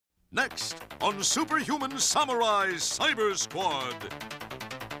Next on Superhuman Samurai Cyber Squad.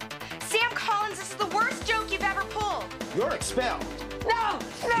 Sam Collins, this is the worst joke you've ever pulled. You're expelled. No!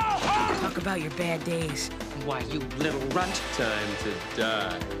 No! Talk about your bad days. Why, you little runt. Time to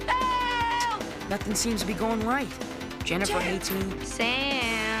die. Help! Nothing seems to be going right. Jennifer hates me.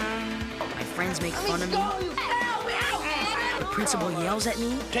 Sam. My friends make fun of me. The principal yells at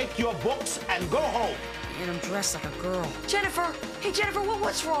me. Take your books and go home. And I'm dressed like a girl. Jennifer! Hey, Jennifer,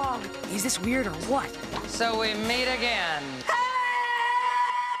 what's wrong? Is this weird or what? So we meet again.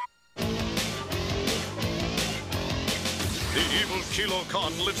 The evil Kilo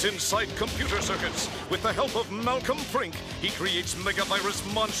Khan lives inside computer circuits. With the help of Malcolm Frink, he creates megavirus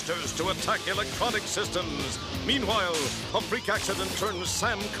monsters to attack electronic systems. Meanwhile, a freak accident turns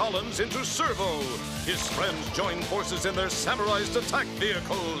Sam Collins into Servo. His friends join forces in their samurais attack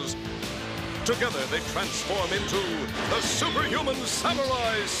vehicles. Together, they transform into the Superhuman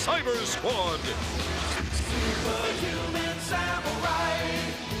Samurai Cyber Squad. Superhuman Samurai.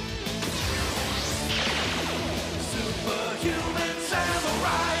 Superhuman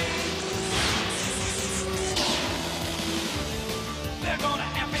Samurai. They're gonna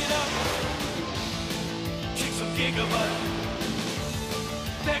amp it up. Kick some gigabutt.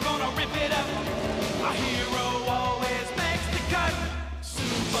 They're gonna rip it up. Our hero always makes the cut.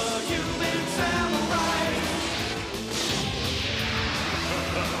 Superhuman Samurai.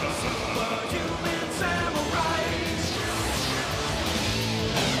 Superhuman Samurai.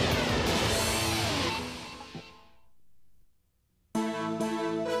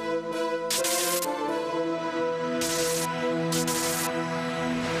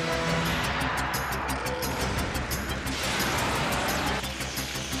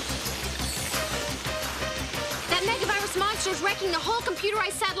 That megavirus monster's wrecking the whole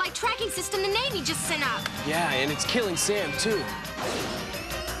computerized satellite tracking system the Navy just sent up. Yeah, and it's killing Sam, too.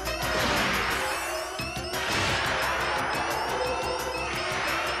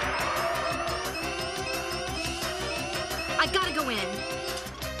 I gotta go in.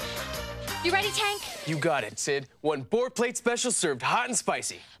 You ready, Tank? You got it, Sid. One board plate special served hot and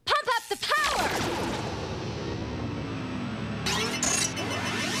spicy. Pump up the power!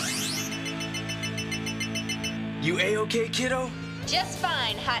 You A-okay, kiddo? Just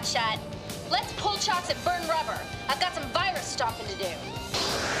fine, hotshot. Let's pull chocks and burn rubber. I've got some virus stalking to do.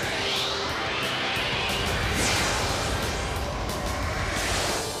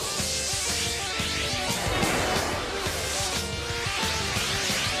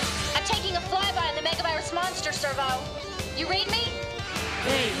 I'm taking a flyby on the megavirus monster, Servo. You read me?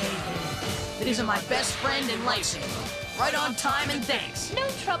 Hey. It isn't my best friend and lifesaver. Right on time and thanks. No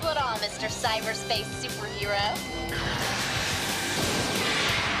trouble at all, Mr. Cyberspace Superhero.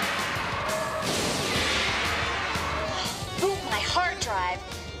 Boot my hard drive.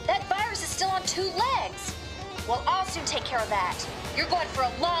 That virus is still on 2 legs. Well, I'll soon take care of that. You're going for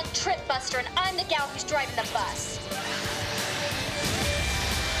a long trip, Buster, and I'm the gal who's driving the bus.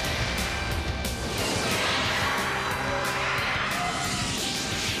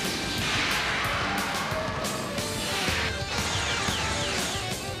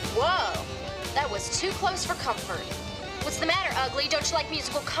 Whoa, that was too close for comfort. What's the matter, ugly? Don't you like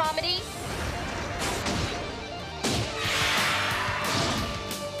musical comedy?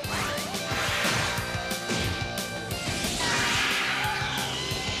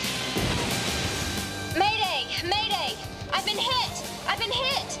 Mayday! Mayday! I've been hit! I've been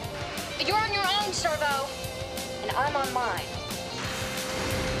hit! You're on your own, Servo. And I'm on mine.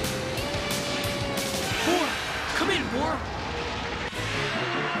 Boar, come in, Boar.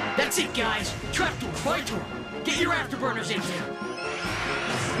 That's it, guys. Trapdoor, right door. Get your afterburners in here.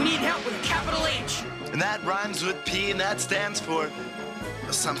 We need help with a capital H. And that rhymes with P, and that stands for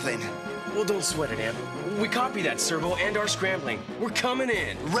something. Well, don't sweat it, Amp. We copy that, Servo, and are scrambling. We're coming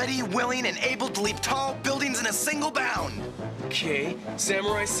in. Ready, willing, and able to leap tall buildings in a single bound. Okay,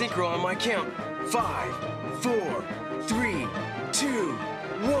 Samurai Synchro on my count. 5, 4, 3, 2,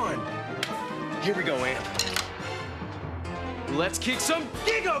 1. Here we go, Amp. Let's kick some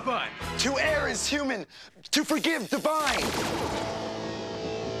gigabutt! To err is human, to forgive divine.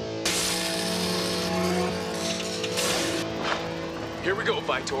 Here we go,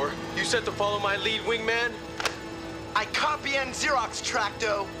 Vitor. You set to follow my lead, wingman? I copy and Xerox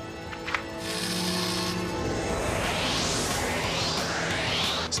Tracto.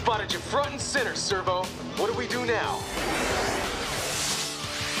 Spotted you front and center, Servo. What do we do now?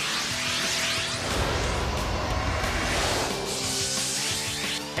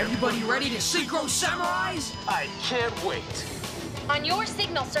 Everybody ready to synchro samurais? I can't wait. On your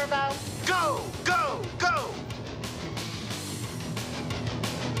signal, Servo. Go, go, go!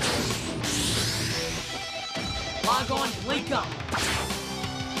 Log on and link up.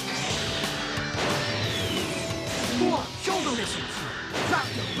 Four shoulder missiles. Drop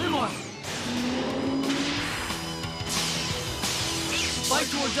the limb armor.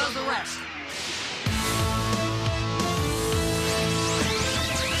 Vitor does the rest.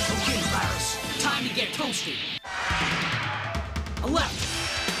 Okay, Virus. Time to get toasted. A left.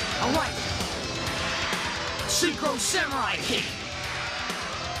 A right. Synchro samurai kick.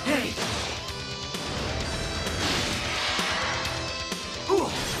 Hey. Ooh.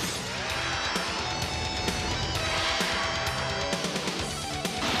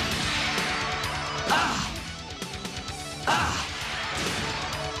 Ah. Ah.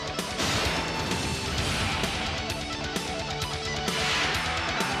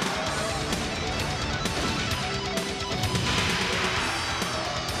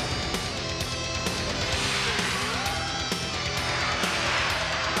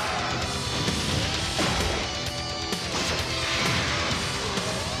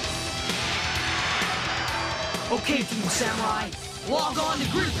 Okay, Team Samurai, log on to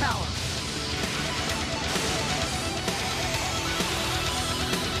grid power.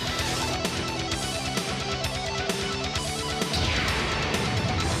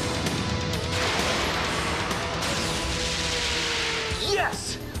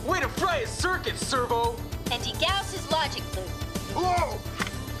 Yes! Way to fry his circuit, Servo! And degauss his logic loop. Whoa!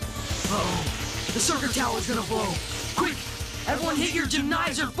 Uh-oh, the circuit tower's gonna blow. Quick, everyone hit your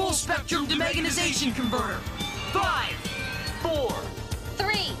Gymnizer full spectrum demeganization converter. 5, 4,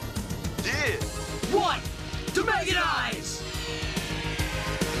 3, Yeah. 1, demegonize!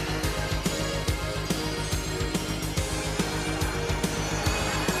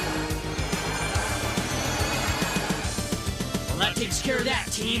 Well, that takes care of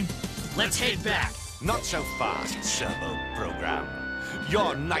that, team. Let's head back. Not so fast, Servo Program.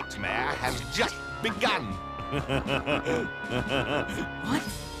 Your nightmare has just begun. What?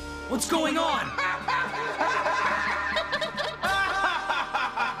 What's going on?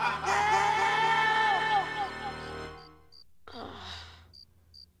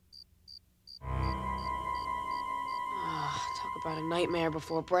 Talk about a nightmare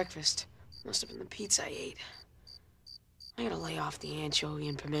before breakfast. Must have been the pizza I ate. I gotta lay off the anchovy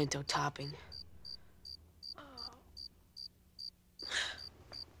and pimento topping.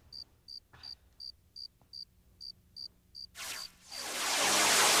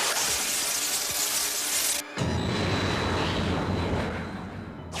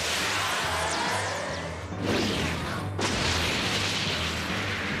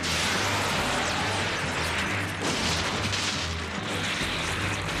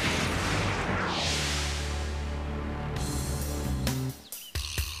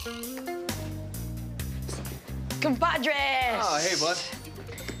 Compadres! Oh, hey, bud.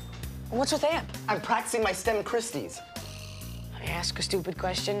 What's with Amp? I'm practicing my STEM Christies. I ask a stupid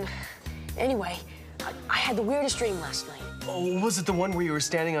question. Anyway, I had the weirdest dream last night. Oh, was it the one where you were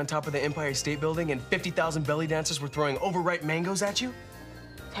standing on top of the Empire State Building and 50,000 belly dancers were throwing overripe mangoes at you?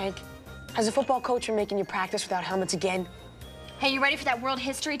 Hank, as a football coach, you're making you practice without helmets again. Hey, you ready for that world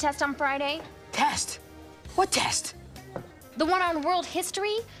history test on Friday? Test? What test? The one on world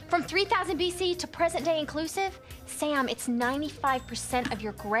history? From 3000 BC to present day inclusive? Sam, it's 95% of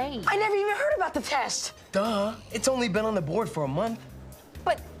your grade. I never even heard about the test. Duh. It's only been on the board for a month.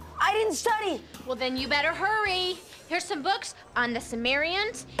 But I didn't study. Well, then you better hurry. Here's some books on the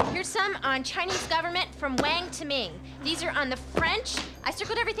Sumerians. Here's some on Chinese government from Wang to Ming. These are on the French. I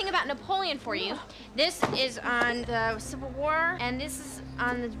circled everything about Napoleon for you. This is on the Civil War, and this is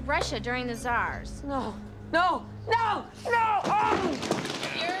on Russia during the Czars. No, no, no, no! Oh!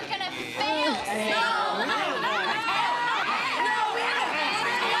 You're gonna fail, Sam.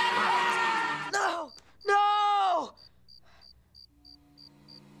 No! No!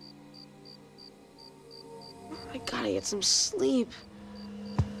 I gotta get some sleep.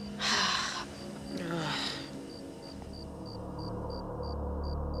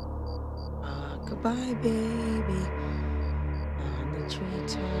 Goodbye, baby. On the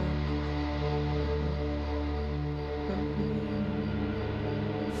treetop.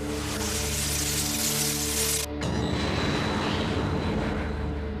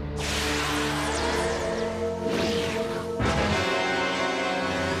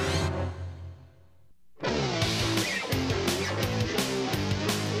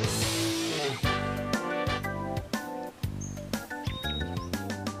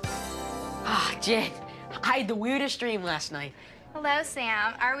 Jen, I had the weirdest dream last night. Hello,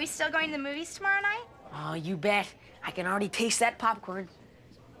 Sam. Are we still going to the movies tomorrow night? Oh, you bet. I can already taste that popcorn.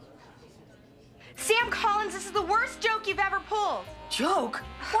 Sam Collins, this is the worst joke you've ever pulled. Joke?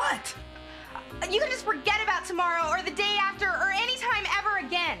 What? You can just forget about tomorrow or the day after or any time ever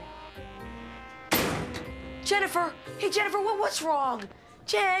again. Jennifer! Hey, Jennifer, what's wrong?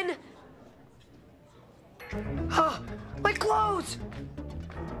 Jen! My clothes!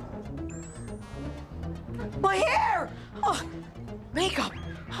 My hair! Oh, makeup!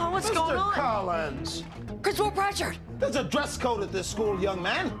 Oh, what's going on? Mr. Collins! Principal Pratchard! There's a dress code at this school, young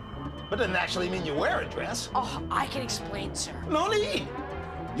man. But it doesn't actually mean you wear a dress. Oh, I can explain, sir. No need.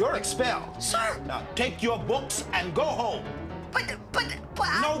 You're expelled. Sir! Now take your books and go home. But...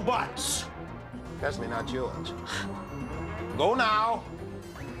 No buts. Especially not yours. Go now.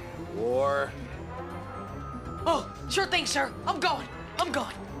 Or... Oh, sure thing, sir. I'm going.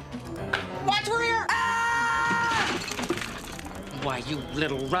 Watch rear! Why, you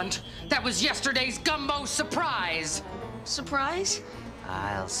little runt. That was yesterday's gumbo surprise. Surprise?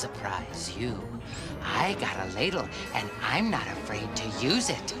 I'll surprise you. I got a ladle, and I'm not afraid to use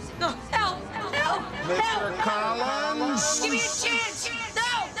it. No, help! Help! Mr. Collins! Give me a chance! No!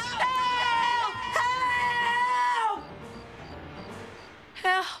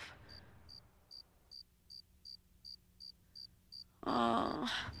 Help! Oh,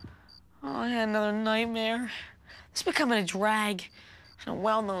 I had another nightmare. It's becoming a drag, and a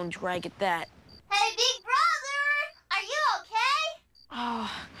well-known drag at that. Hey, big brother! Are you okay? Oh,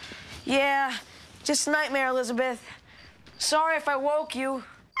 yeah, just a nightmare, Elizabeth. Sorry if I woke you.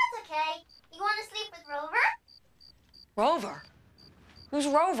 That's okay. You want to sleep with Rover? Rover? Who's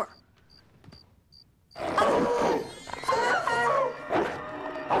Rover? He's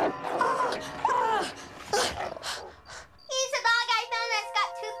a dog I found that's got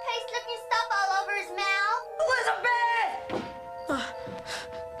toothpaste-looking stuff all over his mouth. Elizabeth!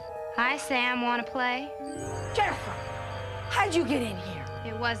 Hi, Sam. Want to play? Jennifer, how'd you get in here?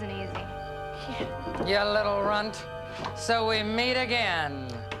 It wasn't easy. You little runt. So we meet again.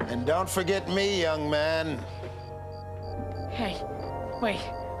 And don't forget me, young man. Hey, wait,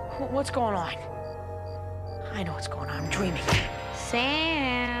 what's going on? I know what's going on. I'm dreaming.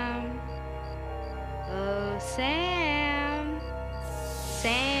 Sam. Oh, Sam.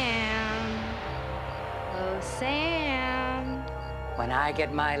 Sam. Oh, Sam. When I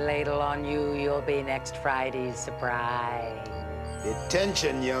get my ladle on you, you'll be next Friday's surprise.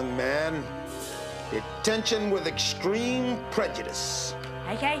 Detention, young man. Detention with extreme prejudice.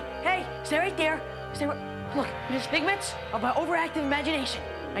 Hey, stay right there. Stay right... Look, these figments of my overactive imagination.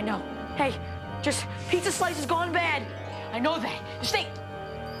 I know. Hey, just pizza slice has gone bad. I know that. Just stay...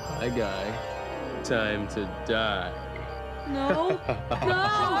 Hi, guy. Time to die. No.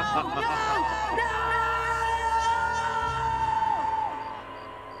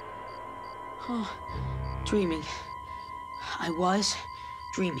 Oh, dreaming. I was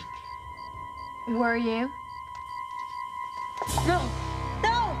dreaming. Were you? No!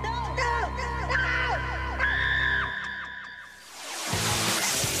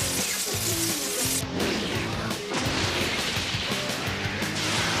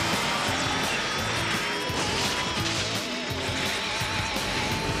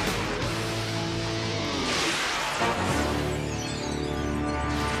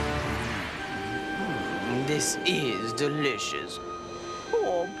 This is delicious.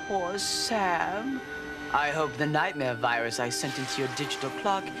 Oh, poor Sam. I hope the nightmare virus I sent into your digital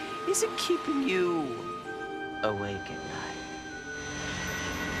clock isn't keeping you awake at night.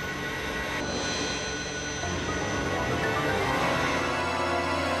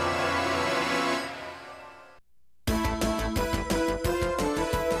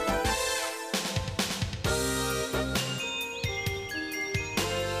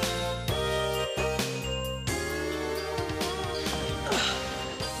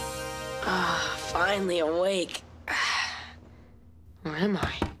 Finally awake. Where am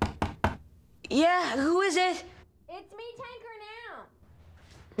I? Yeah, who is it? It's me, Tanker,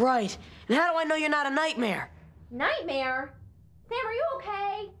 now. Right. And how do I know you're not a nightmare? Nightmare? Sam, are you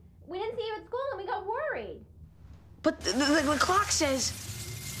okay? We didn't see you at school and we got worried. But the clock says...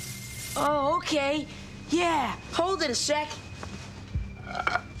 Oh, okay. Yeah, hold it a sec.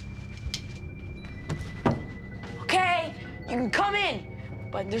 Okay, you can come in,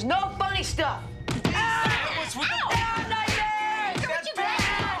 but there's no funny stuff. What's with the... Nightmare! That's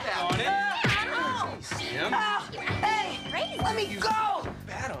bad! Hey, let me go!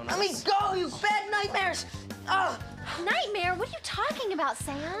 Let me go, you bad nightmares! Nightmare? What are you talking about,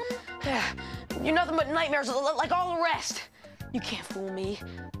 Sam? You're nothing but nightmares like all the rest. You can't fool me.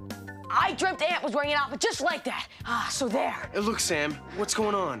 I dreamt Aunt was wearing an outfit just like that. So there. Hey, look, Sam, what's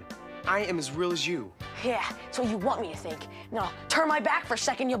going on? I am as real as you. Yeah, so you want me to think. Now, turn my back for a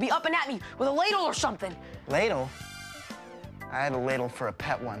second, you'll be up and at me with a ladle or something. Ladle? I had a ladle for a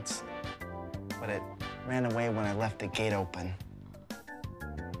pet once. but it ran away when I left the gate open.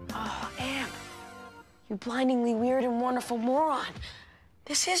 Oh, Am, you blindingly weird and wonderful moron.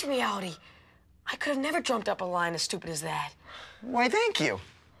 This is reality. I could have never dreamt up a line as stupid as that. Why, thank you.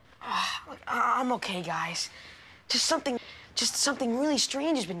 Look, I'm okay, guys. Just something really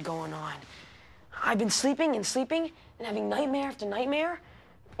strange has been going on. I've been sleeping and having nightmare after nightmare.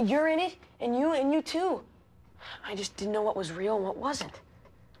 You're in it, and you too. I just didn't know what was real and what wasn't.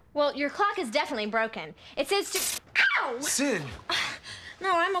 Well, your clock is definitely broken. It says to... Ow! Sid!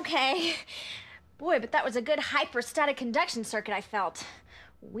 No, I'm okay. Boy, but that was a good hyperstatic conduction circuit I felt.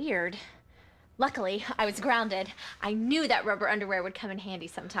 Weird. Luckily, I was grounded. I knew that rubber underwear would come in handy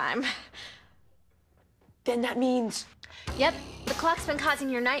sometime. Then that means... Yep, the clock's been causing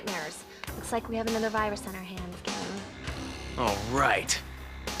your nightmares. Looks like we have another virus on our hands, gang. All right.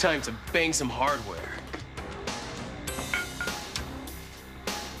 Time to bang some hardware.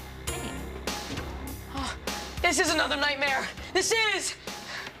 Oh, this is another nightmare. This is!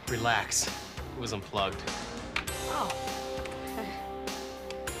 Relax. It was unplugged. Oh.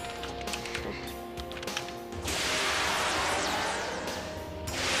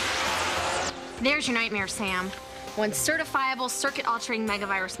 There's your nightmare, Sam. One certifiable circuit-altering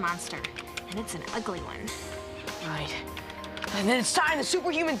megavirus monster. And it's an ugly one. Right. And then it's time the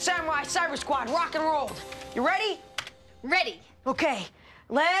Superhuman Samurai Cyber Squad rock and rolled. You ready? Ready. Okay,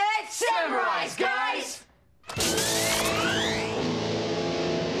 let's samurai's, guys!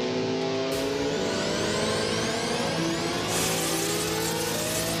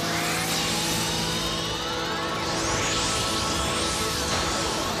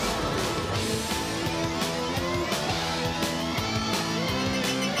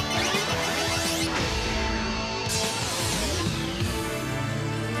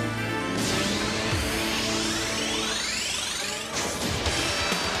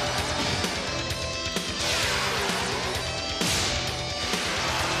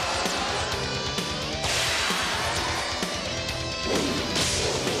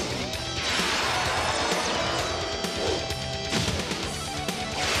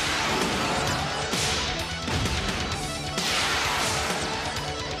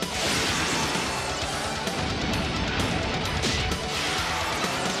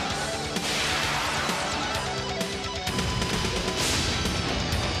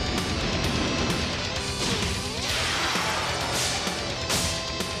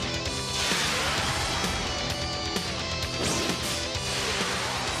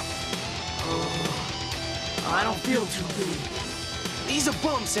 I don't feel too good. He's a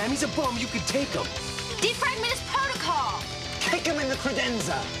bum, Sam. He's a bum. You could take him. Defragment is protocol. Kick him in the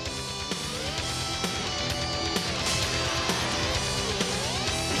credenza.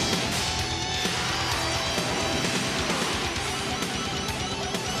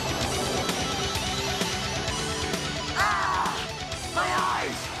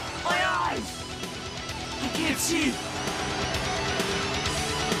 My eyes! I can't see.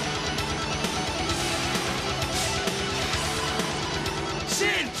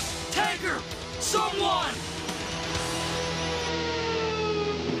 Sid! Tanker! Someone!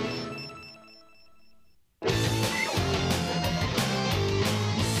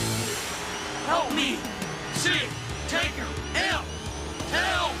 Help me! Sid! Tanker! Help!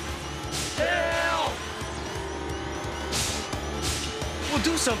 Help! Help! Well,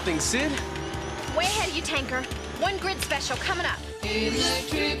 do something, Sid. Way ahead of you, Tanker. One grid special coming up.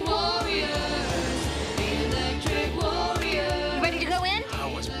 Electric warriors, electric warriors. You ready to go in?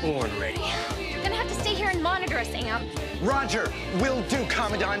 I was born ready. You're gonna have to stay here and monitor us, Am. Roger. Will do,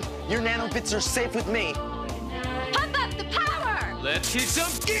 Commandant. Your nanobits are safe with me. Pump up the power! Let's hit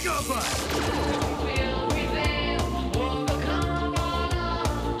some gigabyte!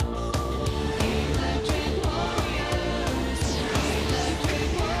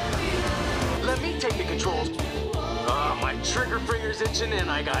 Let me take the controls. My trigger finger's itching and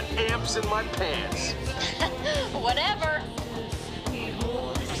I got amps in my pants. Whatever.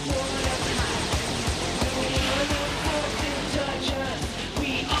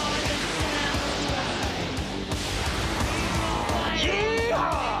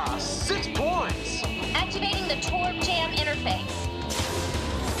 Yeah! 6 points! Activating the Torb Jam interface.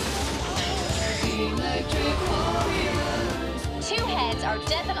 Two heads are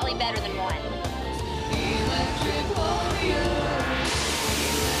definitely better than one.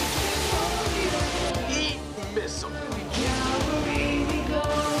 Eat missile.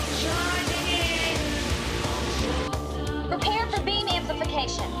 Prepare for beam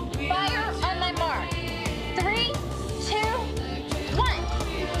amplification. Fire on my mark. 3, 2, 1.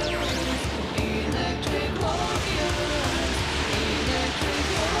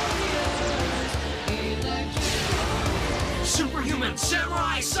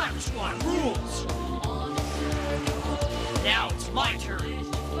 got rules. Now it's my turn.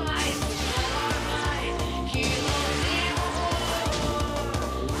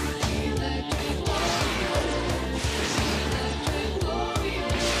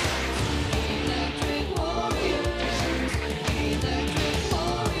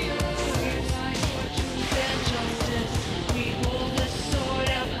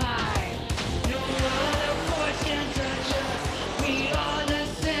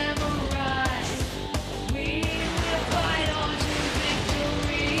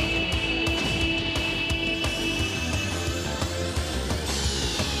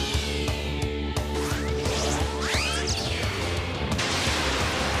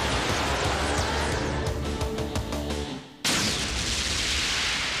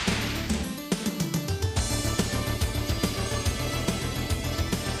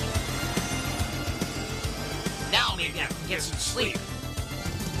 Now maybe I can get some sleep.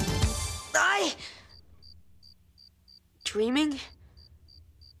 Dreaming?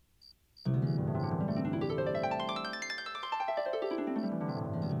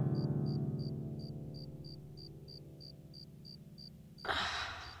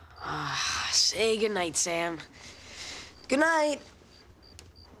 Say goodnight, Sam. Good night.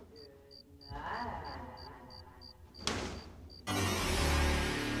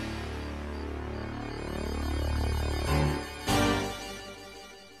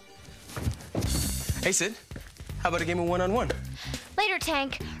 Hey, Sid. How about a game of one-on-one? Later,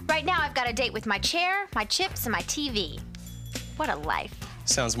 Tank. Right now, I've got a date with my chair, my chips, and my TV. What a life.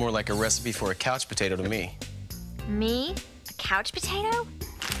 Sounds more like a recipe for a couch potato to me. Me? A couch potato?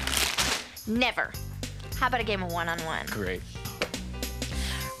 Never. How about a game of one-on-one? Great.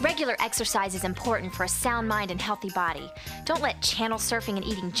 Regular exercise is important for a sound mind and healthy body. Don't let channel surfing and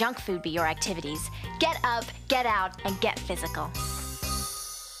eating junk food be your activities. Get up, get out, and get physical.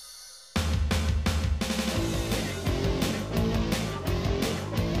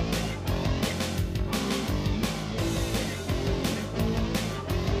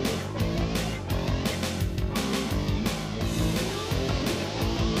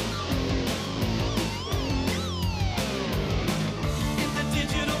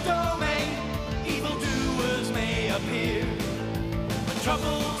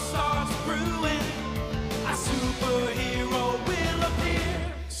 Trouble starts brewing, a superhero will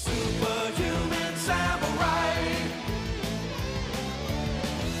appear. Superhuman samurai.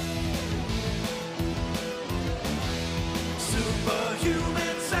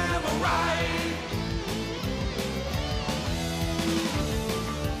 Superhuman samurai.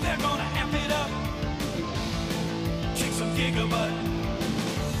 They're gonna amp it up, kick some gigabutt.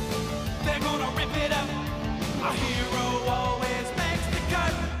 They're gonna rip it up. Our hero always makes the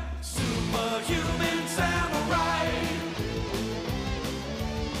cut. Superhuman samurai.